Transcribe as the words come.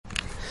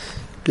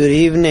Good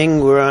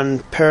evening. We're on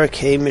Perek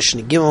Hey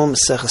Mishnah Gimel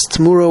Maseches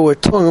Tamura. We're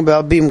talking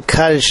about being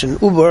kaddish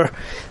and uber.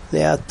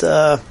 That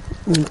a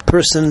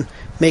person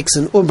makes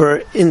an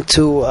uber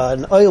into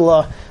an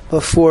oila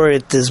before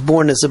it is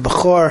born as a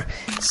bechor.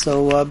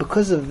 So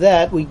because of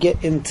that, we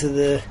get into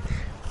the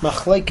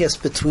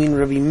machlekes between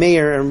Rabbi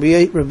Meir and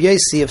Rabbi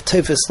Yossi of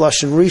Teifus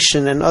Lashon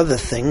Rishon and other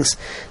things.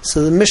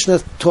 So the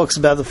Mishnah talks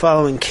about the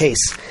following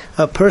case.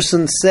 A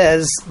person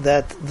says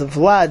that the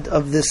vlad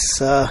of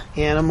this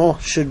animal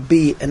should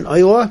be an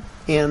oila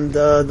and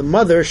the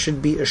mother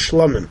should be a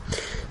shlomim.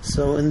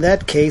 So in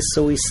that case,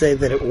 we say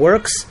that it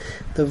works.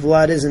 The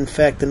vlad is in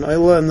fact an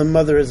oila and the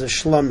mother is a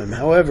shlomim.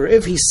 However,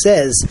 if he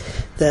says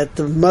that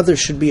the mother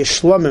should be a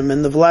shlomim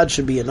and the vlad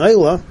should be an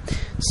oila,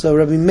 so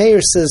Rabbi Meir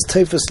says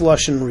Teifus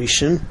Lashon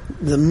Rishon,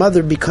 the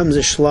mother becomes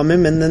a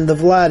shlomim and then the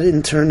vlad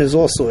in turn is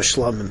also a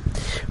shlomim.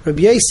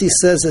 Rabbi Yossi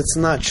says it's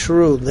not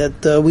true,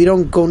 that we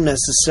don't go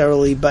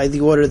necessarily by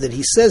the order that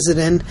he says it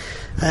in,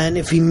 and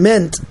if he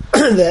meant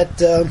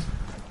that,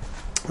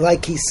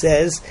 like he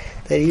says,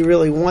 that he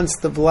really wants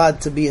the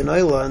vlad to be an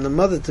oila and the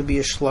mother to be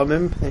a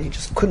shlomim, and he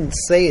just couldn't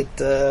say it,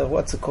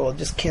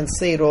 just can't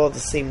say it all at the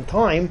same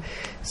time,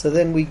 so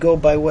then we go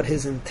by what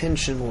his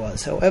intention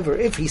was. However,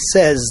 if he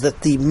says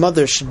that the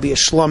mother should be a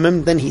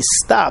shlomim, then he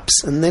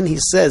stops, and then he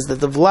says that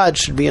the vlad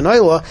should be an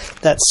oila,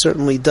 that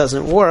certainly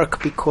doesn't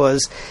work,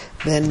 because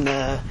then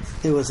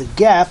there was a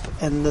gap,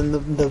 and then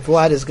the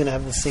vlad is going to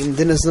have the same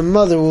din as the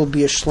mother, will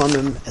be a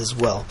shlomim as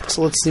well.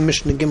 So let's see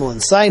Mishnah Gimel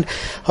inside.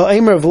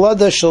 Ha'emer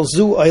vlada shel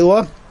zu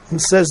oila. It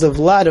says the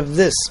vlad of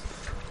this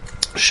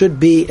should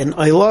be an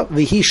oila,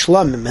 v'hi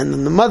shlamim, and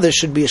then the mother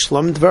should be a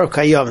shlamim, dvar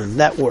kayamim.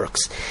 That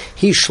works.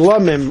 He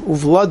shlamim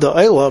uvlada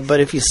oila, but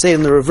if you say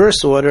in the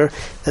reverse order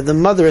that the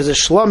mother is a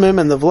shlamim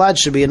and the vlad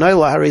should be an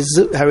oila,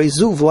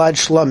 harizu vlad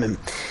shlamim.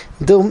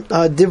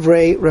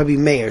 Divrei Rabbi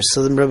Meir.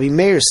 So then Rabbi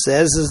Meir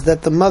says is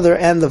that the mother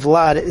and the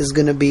vlad is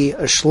going to be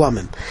a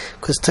shlomim,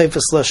 because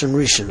Teifus Lashon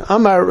Rishon.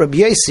 Amar Rabbi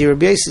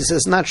Yossi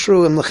says not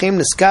true.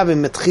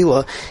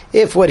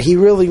 If what he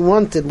really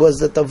wanted was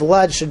that the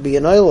vlad should be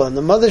an oila and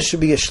the mother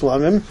should be a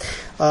shlomim,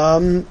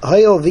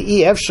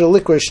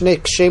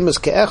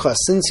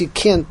 since you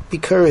can't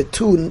become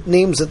two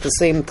names at the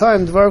same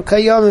time, dvar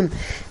kayamim,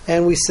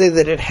 and we say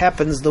that it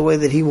happens the way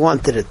that he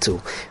wanted it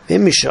to.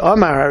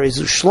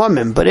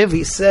 But if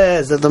he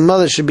says that the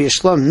mother should be a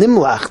shlom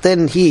nimlach,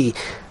 then he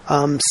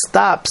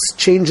stops,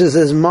 changes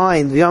his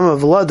mind. Then the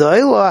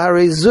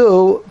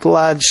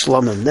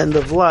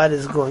vlad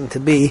is going to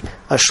be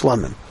a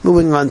shlomim.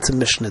 Moving on to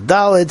Mishnah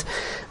Daled.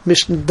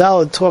 Mishnah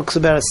Daled talks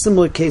about a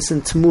similar case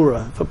in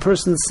Tamura. If a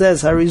person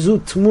says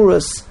harizu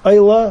tmuras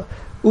oila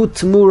u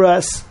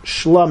tmuras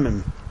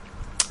shlomim.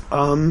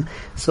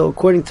 So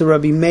according to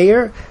Rabbi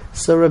Meir,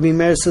 Rabbi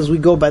Meir says we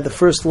go by the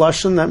first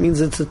lashon. That means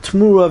it's a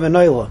tmura of an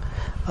oila.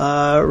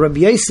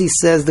 Rabbi Yossi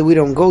says that we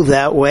don't go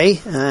that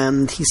way,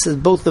 and he says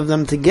both of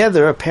them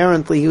together.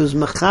 Apparently, he was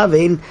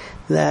mechavein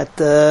that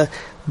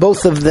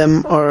both of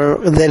them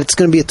that it's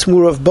going to be a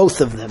tmura of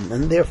both of them,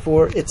 and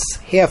therefore it's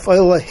half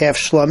oila, half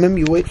shlamim.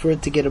 You wait for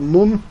it to get a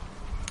mum,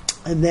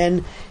 and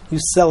then you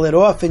sell it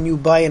off, and you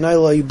buy an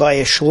oila, you buy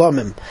a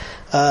shlamim.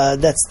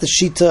 That's the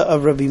shita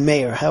of Rabbi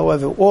Meir.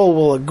 However, all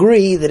will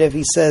agree that if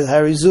he says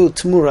harizu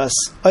tmuras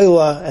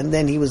oila and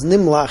then he was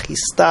nimlach, he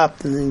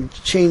stopped and then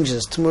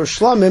changes tmur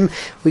shlamim,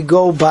 we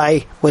go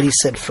by what he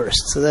said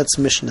first. So that's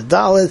Mishnah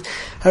Daled.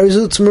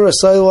 Harizu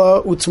tmuras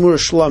oila u tmur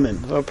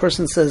shlamim. If a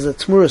person says a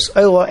tmuras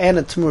oila and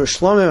a tmur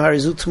shlamim,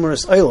 harizu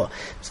tmuras oila.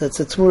 So it's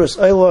a tmuras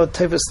oila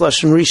Teifus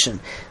Lashon Rishon.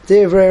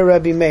 Divrei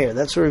Rabbi Meir.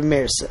 That's what Rabbi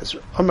Meir says.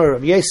 Amar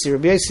Rabbi Yossi.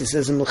 Rabbi Yossi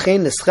says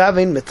M'chein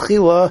neschavein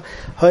betchila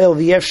hoyel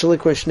v'yev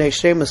shalikor shnei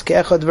shemas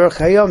ke'echad dvar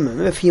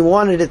kayamim. If he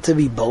wanted it to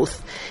be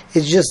both,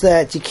 it's just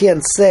that you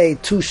can't say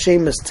two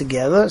shemas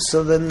together.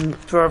 So then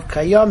dvar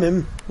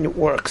kayamim it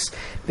works.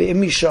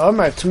 Ve'emisha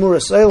amar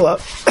tmuras oila.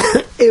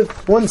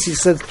 If once he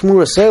says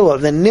tmuras oila,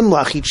 then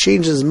nimlach he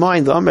changes his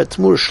mind. Amar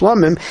tmur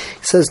shlamim.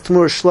 He says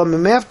tmur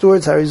shlamim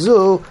afterwards.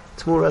 Harizu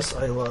tmuras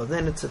oila.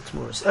 Then it's a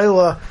tmuras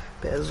oila.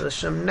 Be'ez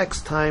Hashem,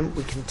 next time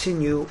we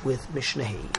continue with Mishnah Hey.